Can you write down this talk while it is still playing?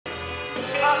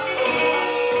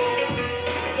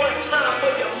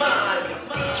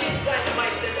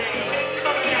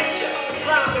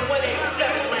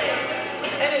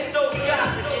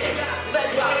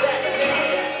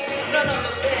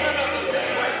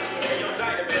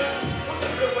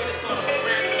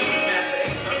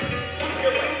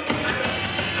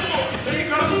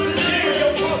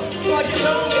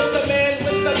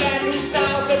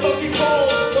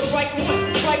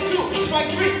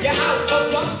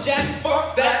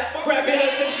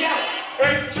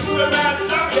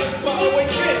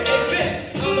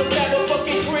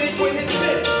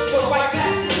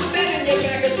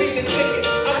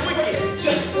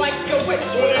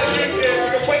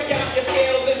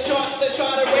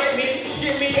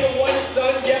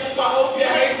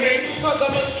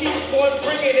I'm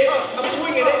bringing it, I'm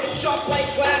swinging it, sharp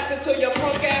like glass until your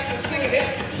punk ass is singing it.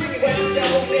 Freaking out your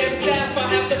whole damn staff, I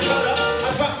have to cut up.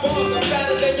 I drop bombs, I'm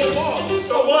fatter than your mom.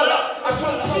 So what up? I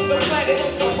come from the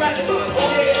planet, the rat son.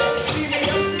 Oh yeah, see me,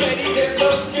 I'm steady, there's no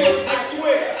skill, I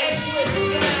swear.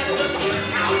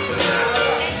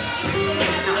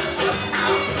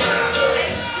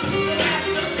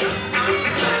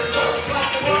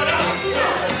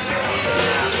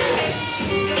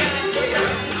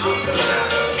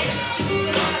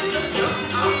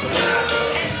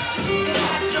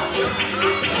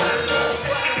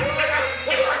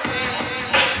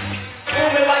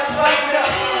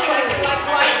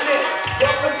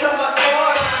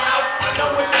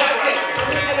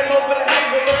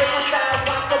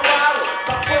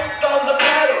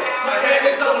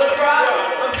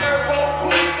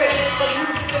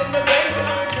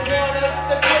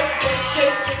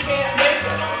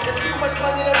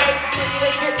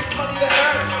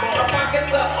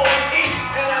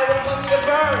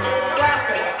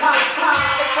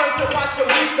 Watch your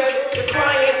weepers, you're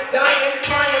crying, dying,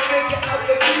 trying to figure out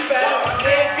the cheap ass.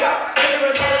 Nigga, bigger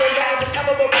and better than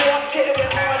ever before, hit it with